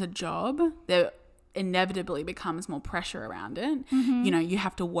becomes a job, there inevitably becomes more pressure around it. You know, you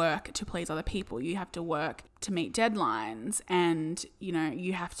have to work to please other people. You have to work to meet deadlines, and, you know,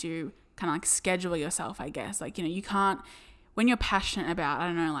 you have to kind of like schedule yourself, I guess. Like, you know, you can't, when you're passionate about, I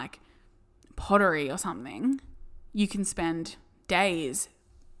don't know, like pottery or something, you can spend days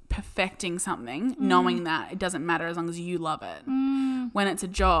perfecting something knowing that it doesn't matter as long as you love it. When it's a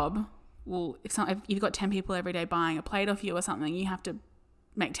job, well, if you've got 10 people every day buying a plate off you or something, you have to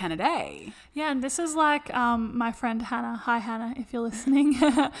make 10 a day. Yeah, and this is like my friend Hannah. Hi Hannah, if you're listening.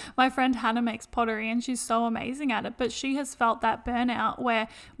 My friend Hannah makes pottery and she's so amazing at it, but she has felt that burnout where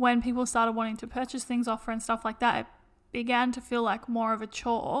when people started wanting to purchase things off her and stuff like that, it began to feel like more of a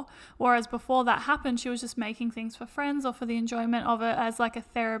chore, whereas before that happened, she was just making things for friends or for the enjoyment of it as like a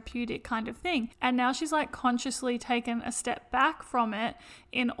therapeutic kind of thing. And now she's like consciously taken a step back from it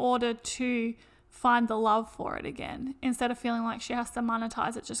in order to find the love for it again, instead of feeling like she has to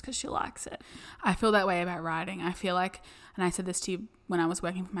monetize it just because she likes it. I feel that way about writing. I feel like, and I said this to you when I was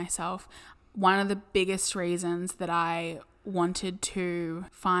working for myself, one of the biggest reasons that I wanted to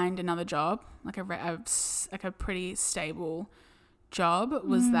find another job, like a pretty stable job,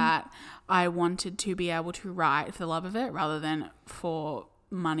 was that I wanted to be able to write for the love of it rather than for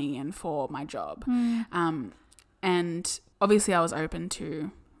money and for my job. And obviously I was open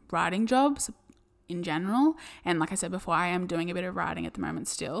to writing jobs in general, and like I said before, I am doing a bit of writing at the moment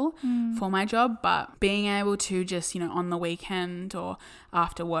still for my job, but being able to just, you know, on the weekend or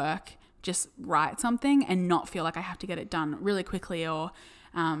after work, just write something and not feel like I have to get it done really quickly or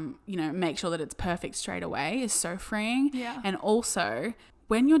you know, make sure that it's perfect straight away is so freeing. And also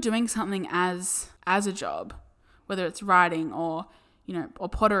when you're doing something as a job, whether it's writing or, you know, or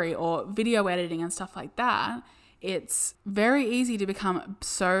pottery or video editing and stuff like that, it's very easy to become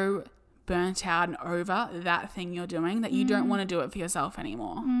so burnt out and over that thing you're doing that you don't want to do it for yourself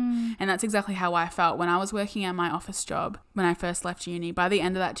anymore. And that's exactly how I felt when I was working at my office job when I first left uni. By the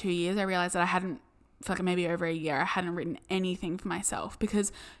end of that 2 years, I realized that I hadn't, for like maybe over a year, I hadn't written anything for myself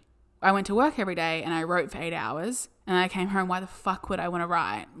because I went to work every day and I wrote for 8 hours, and I came home, why the fuck would I want to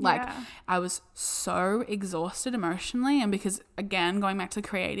write? Like, I was so exhausted emotionally, and because, again, going back to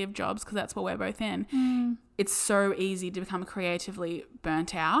creative jobs, because that's what we're both in, it's so easy to become creatively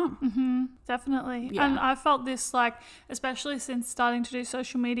burnt out. Definitely. And I felt this, like, especially since starting to do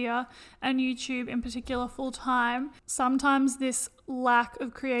social media and YouTube in particular full time, sometimes this lack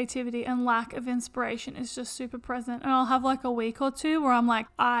of creativity and lack of inspiration is just super present. And I'll have like a week or two where I'm like,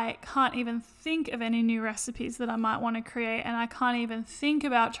 I can't even think of any new recipes that I might want to create, and I can't even think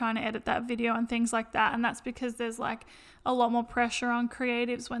about trying to edit that video and things like that. And that's because there's like a lot more pressure on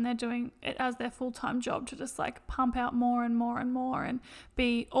creatives when they're doing it as their full-time job to just like pump out more and more and more and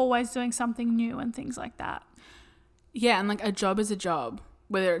be always doing something new and things like that. Yeah, and like a job is a job.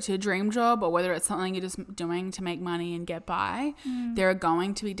 Whether it's your dream job or whether it's something you're just doing to make money and get by, there are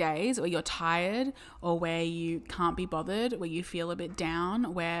going to be days where you're tired or where you can't be bothered, where you feel a bit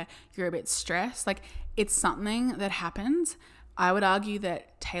down, where you're a bit stressed. Like, it's something that happens. I would argue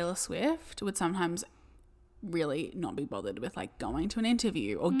that Taylor Swift would sometimes really not be bothered with like going to an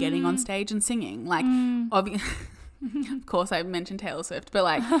interview or getting on stage and singing. Like, of course I mentioned Taylor Swift, but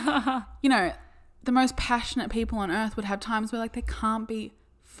like, you know, the most passionate people on earth would have times where like they can't be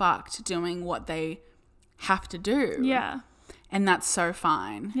fucked doing what they have to do. Yeah. And that's so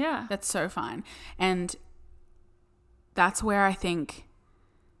fine. Yeah. That's so fine. And that's where I think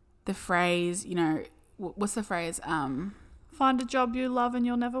the phrase, you know, what's the phrase? Find a job you love and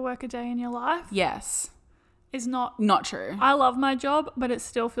you'll never work a day in your life. Yes. Is not true. I love my job, but it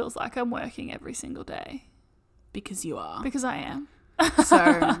still feels like I'm working every single day. Because you are. Because I am.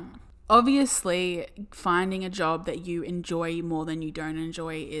 So obviously finding a job that you enjoy more than you don't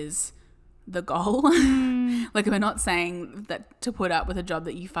enjoy is the goal. Like, we're not saying that to put up with a job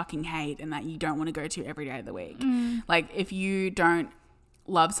that you fucking hate and that you don't want to go to every day of the week. Like, if you don't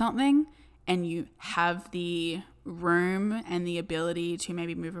love something and you have the room and the ability to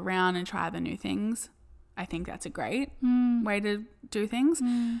maybe move around and try the new things, I think that's a great way to do things.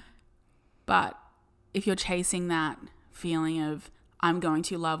 But if you're chasing that feeling of I'm going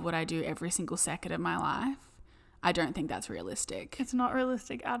to love what I do every single second of my life. I don't think that's realistic. It's not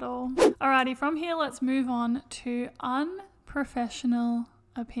realistic at all. Alrighty, from here, let's move on to unprofessional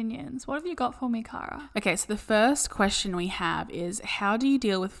opinions. What have you got for me, Cara? Okay, so the first question we have is, how do you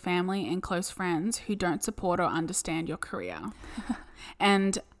deal with family and close friends who don't support or understand your career?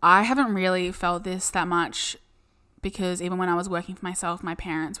 And I haven't really felt this that much, because even when I was working for myself, my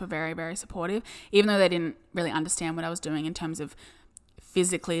parents were very, very supportive, even though they didn't really understand what I was doing in terms of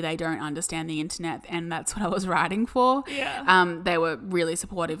physically, they don't understand the internet, and that's what I was writing for. Yeah. They were really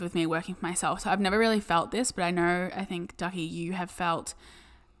supportive with me working for myself. So I've never really felt this, but I think, Ducky, you have felt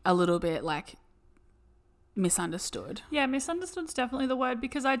a little bit like misunderstood. Yeah, misunderstood's definitely the word,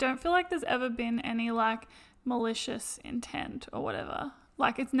 because I don't feel like there's ever been any like malicious intent or whatever.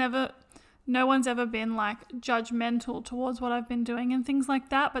 Like no one's ever been like judgmental towards what I've been doing and things like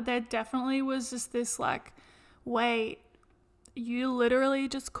that, but there definitely was just this like, wait, you literally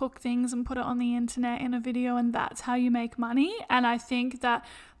just cook things and put it on the internet in a video and that's how you make money? And I think that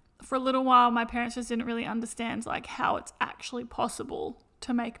for a little while my parents just didn't really understand like how it's actually possible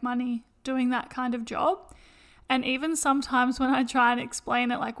to make money doing that kind of job. And even sometimes when I try and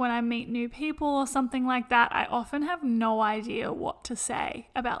explain it, like when I meet new people or something like that, I often have no idea what to say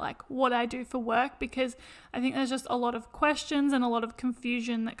about like what I do for work, because I think there's just a lot of questions and a lot of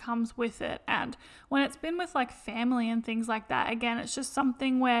confusion that comes with it. And when it's been with like family and things like that, again, it's just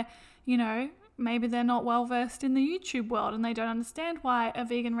something where, you know, maybe they're not well versed in the YouTube world and they don't understand why a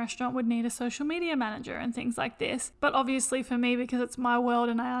vegan restaurant would need a social media manager and things like this. But obviously for me, because it's my world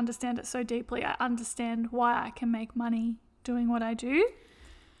and I understand it so deeply, I understand why I can make money doing what I do.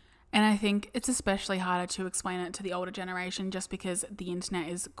 And I think it's especially harder to explain it to the older generation, just because the internet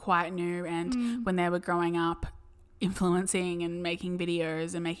is quite new, and when they were growing up, influencing and making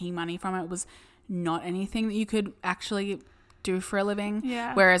videos and making money from it was not anything that you could actually do for a living.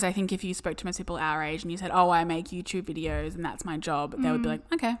 Yeah. Whereas I think if you spoke to most people our age and you said, oh, I make YouTube videos and that's my job, they would be like,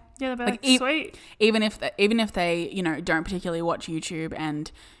 okay. Yeah, they'd be like sweet. Even if they, you know, don't particularly watch YouTube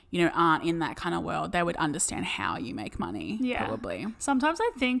and, you know, aren't in that kind of world, they would understand how you make money. Yeah. Probably. Sometimes I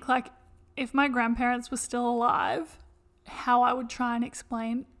think like if my grandparents were still alive, how I would try and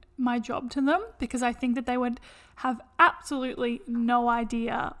explain my job to them, because I think that they would have absolutely no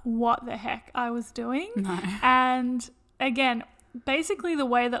idea what the heck I was doing. No. And again, basically the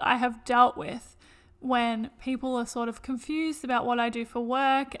way that I have dealt with when people are sort of confused about what I do for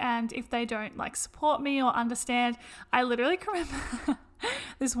work, and if they don't like support me or understand, I literally can remember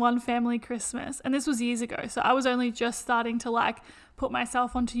this one family Christmas, and this was years ago, so I was only just starting to like put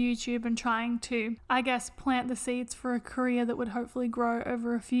myself onto YouTube and trying to, I guess, plant the seeds for a career that would hopefully grow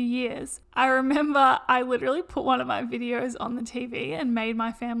over a few years. I remember I literally put one of my videos on the TV and made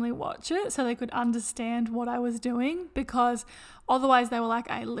my family watch it so they could understand what I was doing, because otherwise they were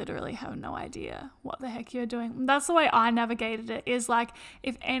like, I literally have no idea what the heck you're doing. And that's the way I navigated it, is like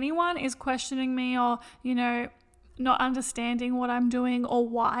if anyone is questioning me or, you know, not understanding what I'm doing or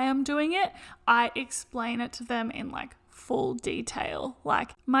why I'm doing it, I explain it to them in like full detail.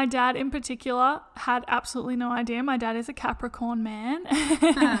 Like my dad in particular had absolutely no idea. My dad is a Capricorn man.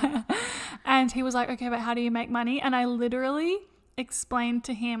 And he was like, okay, but how do you make money? And I literally explained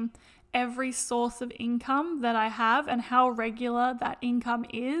to him every source of income that I have and how regular that income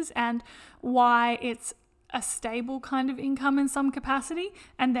is and why it's a stable kind of income in some capacity.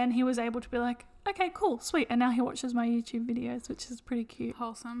 And then he was able to be like, okay, cool, sweet. And now he watches my YouTube videos, which is pretty cute.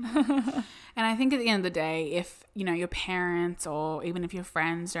 Wholesome. And I think at the end of the day, if, you know, your parents or even if your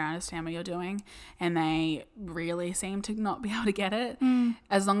friends don't understand what you're doing and they really seem to not be able to get it,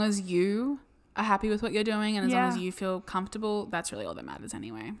 as long as you are happy with what you're doing and as long as you feel comfortable, that's really all that matters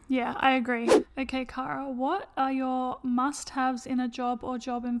anyway. Yeah, I agree. Okay, Cara, what are your must-haves in a job or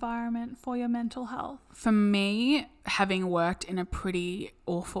job environment for your mental health? For me, having worked in a pretty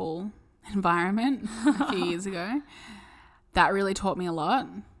awful environment a few years ago, that really taught me a lot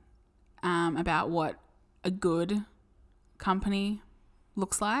about what a good company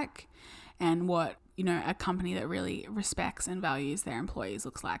looks like and what, you know, a company that really respects and values their employees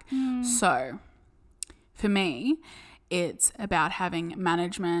looks like. So for me, it's about having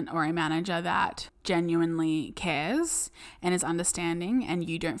management or a manager that genuinely cares and is understanding, and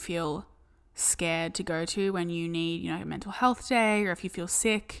you don't feel scared to go to when you need, you know, a mental health day, or if you feel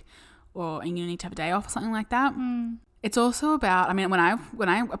sick or and you need to have a day off or something like that. It's also about, I mean, when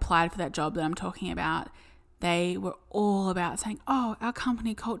I applied for that job that I'm talking about, they were all about saying, oh, our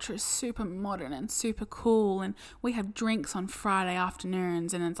company culture is super modern and super cool and we have drinks on Friday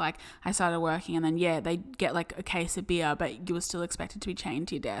afternoons. And it's like, I started working and then, they get like a case of beer, but you were still expected to be chained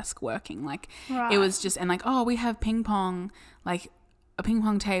to your desk working. Like, It was just, and like, oh, we have ping pong like a ping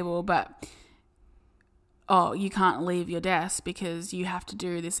pong table, but you can't leave your desk because you have to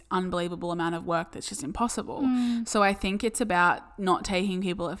do this unbelievable amount of work that's just impossible. So I think it's about not taking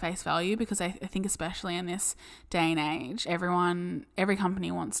people at face value, because I think especially in this day and age, every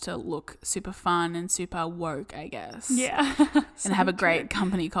company wants to look super fun and super woke, I guess. Yeah. And have a great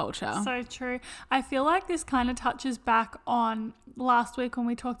company culture. So true. I feel like this kind of touches back on last week when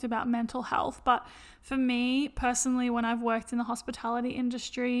we talked about mental health. But for me personally, when I've worked in the hospitality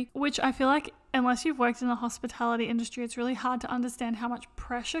industry, which I feel like unless you've worked in the hospitality industry, it's really hard to understand how much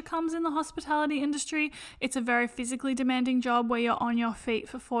pressure comes in the hospitality industry. It's a very physically demanding job where you're on your feet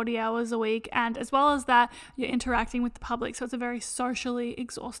for 40 hours a week. And as well as that, you're interacting with the public. So it's a very socially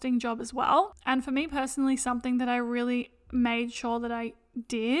exhausting job as well. And for me personally, something that I really made sure that I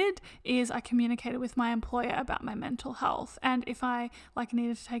did is I communicated with my employer about my mental health, and if I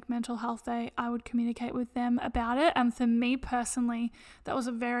needed to take mental health day, I would communicate with them about it. And for me personally, that was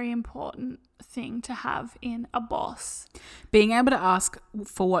a very important thing to have in a boss. Being able to ask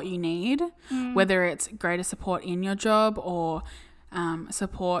for what you need, whether it's greater support in your job or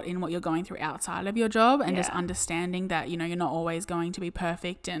support in what you're going through outside of your job, and just understanding that you're not always going to be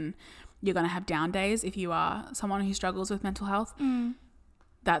perfect and you're going to have down days if you are someone who struggles with mental health.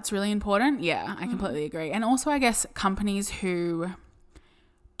 That's really important. Yeah, I completely agree. And also, I guess companies who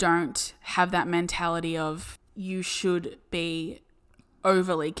don't have that mentality of you should be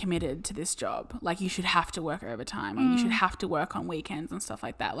overly committed to this job, like you should have to work overtime or you should have to work on weekends and stuff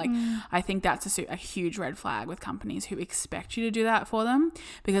like that. Like I think that's a huge red flag with companies who expect you to do that for them,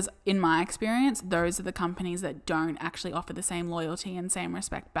 because in my experience, those are the companies that don't actually offer the same loyalty and same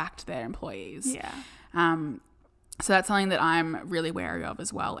respect back to their employees. So that's something that I'm really wary of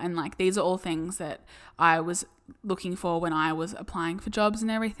as well. And like, these are all things that I was looking for when I was applying for jobs and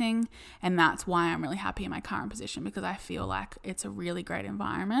everything. And that's why I'm really happy in my current position, because I feel like it's a really great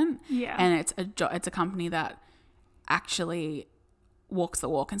environment. Yeah. And it's a company that actually walks the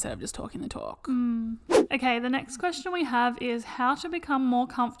walk instead of just talking the talk. Okay, the next question we have is how to become more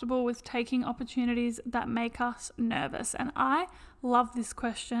comfortable with taking opportunities that make us nervous. And I love this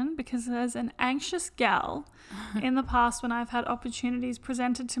question because as an anxious gal in the past, when I've had opportunities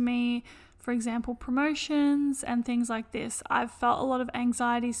presented to me, for example, promotions and things like this, I've felt a lot of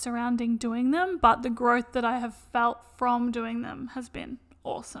anxiety surrounding doing them, but the growth that I have felt from doing them has been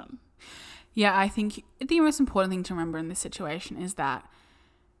awesome. Yeah, I think the most important thing to remember in this situation is that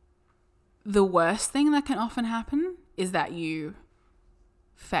the worst thing that can often happen is that you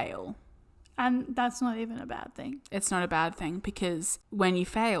fail. And that's not even a bad thing. It's not a bad thing, because when you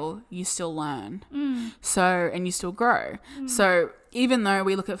fail, you still learn. And you still grow. So even though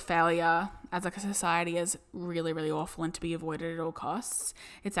we look at failure as like a society as really, really awful and to be avoided at all costs,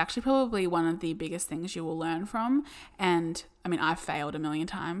 it's actually probably one of the biggest things you will learn from. And I mean, I've failed a million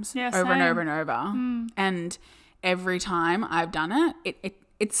times over and over and over. And every time I've done it,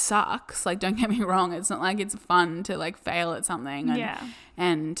 it sucks. Like, don't get me wrong. It's not like it's fun to like fail at something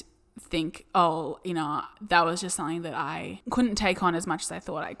and think, that was just something that I couldn't take on as much as I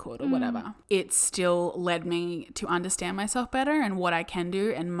thought I could or whatever. It still led me to understand myself better and what I can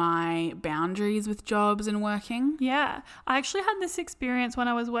do and my boundaries with jobs and working. Yeah, I actually had this experience when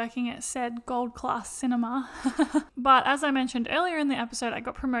I was working at said Gold Class Cinema. But as I mentioned earlier in the episode, I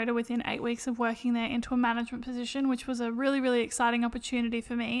got promoted within 8 weeks of working there into a management position, which was a really, really exciting opportunity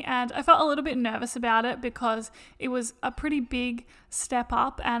for me. And I felt a little bit nervous about it because it was a pretty big step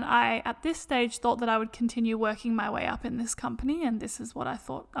up, and I at this stage thought that I would continue working my way up in this company, and this is what I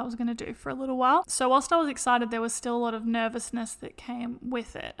thought I was going to do for a little while. So whilst I was excited, there was still a lot of nervousness that came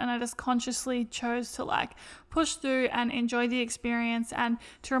with it, and I just consciously chose to like push through and enjoy the experience, and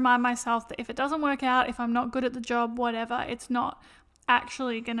to remind myself that if it doesn't work out, if I'm not good at the job, whatever, it's not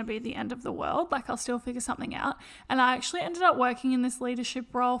actually going to be the end of the world. Like, I'll still figure something out. And I actually ended up working in this leadership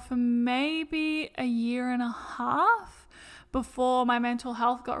role for maybe a year and a half before my mental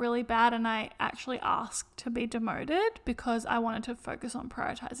health got really bad, and I actually asked to be demoted because I wanted to focus on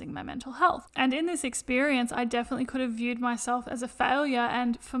prioritizing my mental health. And in this experience, I definitely could have viewed myself as a failure,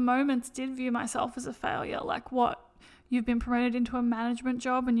 and for moments did view myself as a failure. Like, what? You've been promoted into a management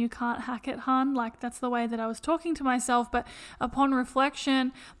job and you can't hack it, hun? Like, that's the way that I was talking to myself. But upon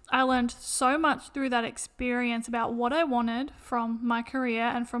reflection, I learned so much through that experience about what I wanted from my career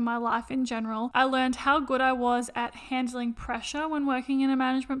and from my life in general. I learned how good I was at handling pressure when working in a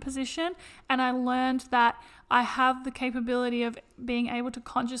management position, and I learned that I have the capability of being able to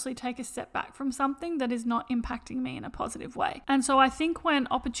consciously take a step back from something that is not impacting me in a positive way. And so I think when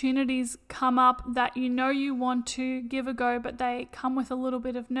opportunities come up that you want to give a go, but they come with a little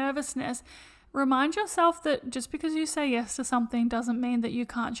bit of nervousness, remind yourself that just because you say yes to something doesn't mean that you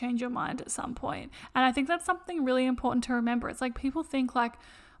can't change your mind at some point. And I think that's something really important to remember. It's like people think like,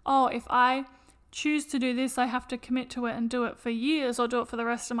 oh, if I choose to do this, I have to commit to it and do it for years or do it for the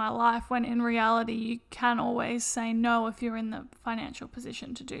rest of my life, when in reality you can always say no if you're in the financial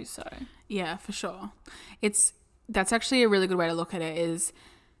position to do so. Yeah, for sure. That's actually a really good way to look at it, is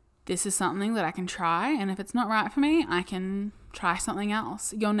this is something that I can try, and if it's not right for me, I can try something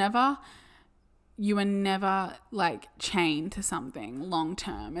else. You are never like chained to something long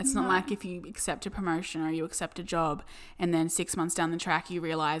term. It's not like if you accept a promotion or you accept a job and then 6 months down the track you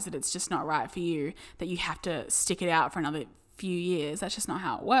realize that it's just not right for you, that you have to stick it out for another few years. That's just not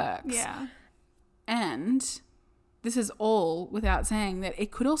how it works. Yeah. And this is all without saying that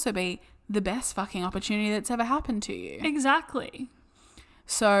it could also be the best fucking opportunity that's ever happened to you. Exactly.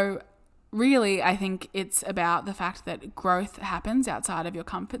 So really, I think it's about the fact that growth happens outside of your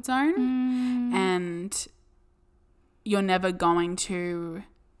comfort zone, and you're never going to,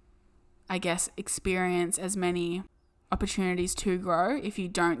 I guess, experience as many opportunities to grow if you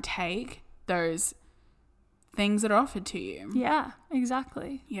don't take those things that are offered to you. Yeah,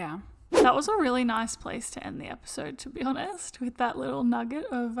 exactly. Yeah. That was a really nice place to end the episode, to be honest, with that little nugget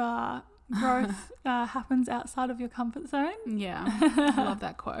of growth happens outside of your comfort zone. Yeah. I love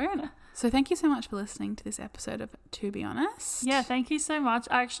that quote. So thank you so much for listening to this episode of To Be Honest. Yeah, thank you so much.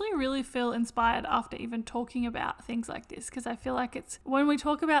 I actually really feel inspired after even talking about things like this, because I feel like it's when we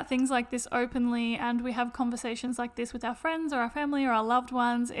talk about things like this openly and we have conversations like this with our friends or our family or our loved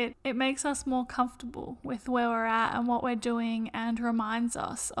ones, it makes us more comfortable with where we're at and what we're doing, and reminds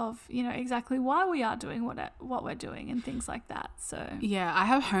us of, you know, exactly why we are doing what we're doing and things like that. So yeah, I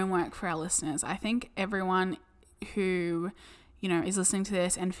have homework for our listeners. I think everyone who, you know, is listening to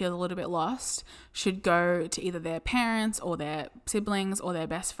this and feels a little bit lost should go to either their parents or their siblings or their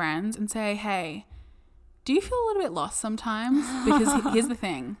best friends and say, hey, do you feel a little bit lost sometimes? Because here's the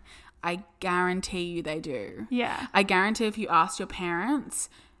thing, I guarantee you they do. yeah. I guarantee if you asked your parents,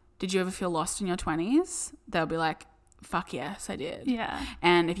 did you ever feel lost in your 20s? They'll be like, fuck yes, I did. Yeah.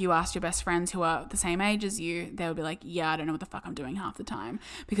 And if you asked your best friends who are the same age as you, they would be like, yeah, I don't know what the fuck I'm doing half the time,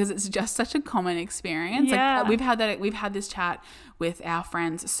 because it's just such a common experience. Yeah. Like we've had this chat with our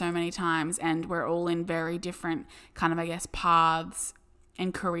friends so many times, and we're all in very different kind of, I guess, paths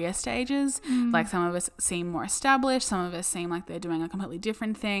and career stages. Like some of us seem more established, some of us seem like they're doing a completely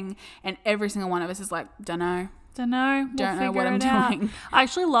different thing, and every single one of us is like, don't know Don't know what I'm doing. I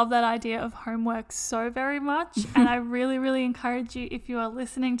actually love that idea of homework so very much. And I really, really encourage you, if you are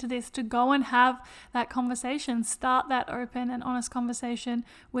listening to this, to go and have that conversation. Start that open and honest conversation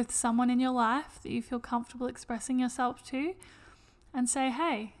with someone in your life that you feel comfortable expressing yourself to, and say,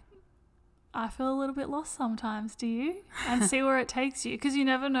 hey, I feel a little bit lost sometimes, do you? And see where it takes you, because you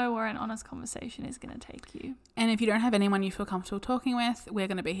never know where an honest conversation is going to take you. And if you don't have anyone you feel comfortable talking with, we're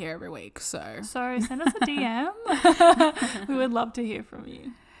going to be here every week. So send us a DM. We would love to hear from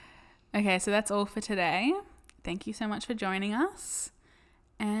you. Okay, so that's all for today. Thank you so much for joining us.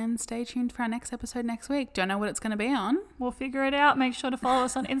 And stay tuned for our next episode next week. Don't know what it's going to be on. We'll figure it out. Make sure to follow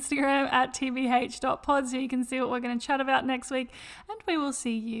us on Instagram at tbh.pod so you can see what we're going to chat about next week. And we will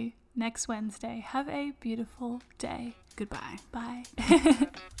see you next Wednesday. Have a beautiful day. Goodbye. Bye.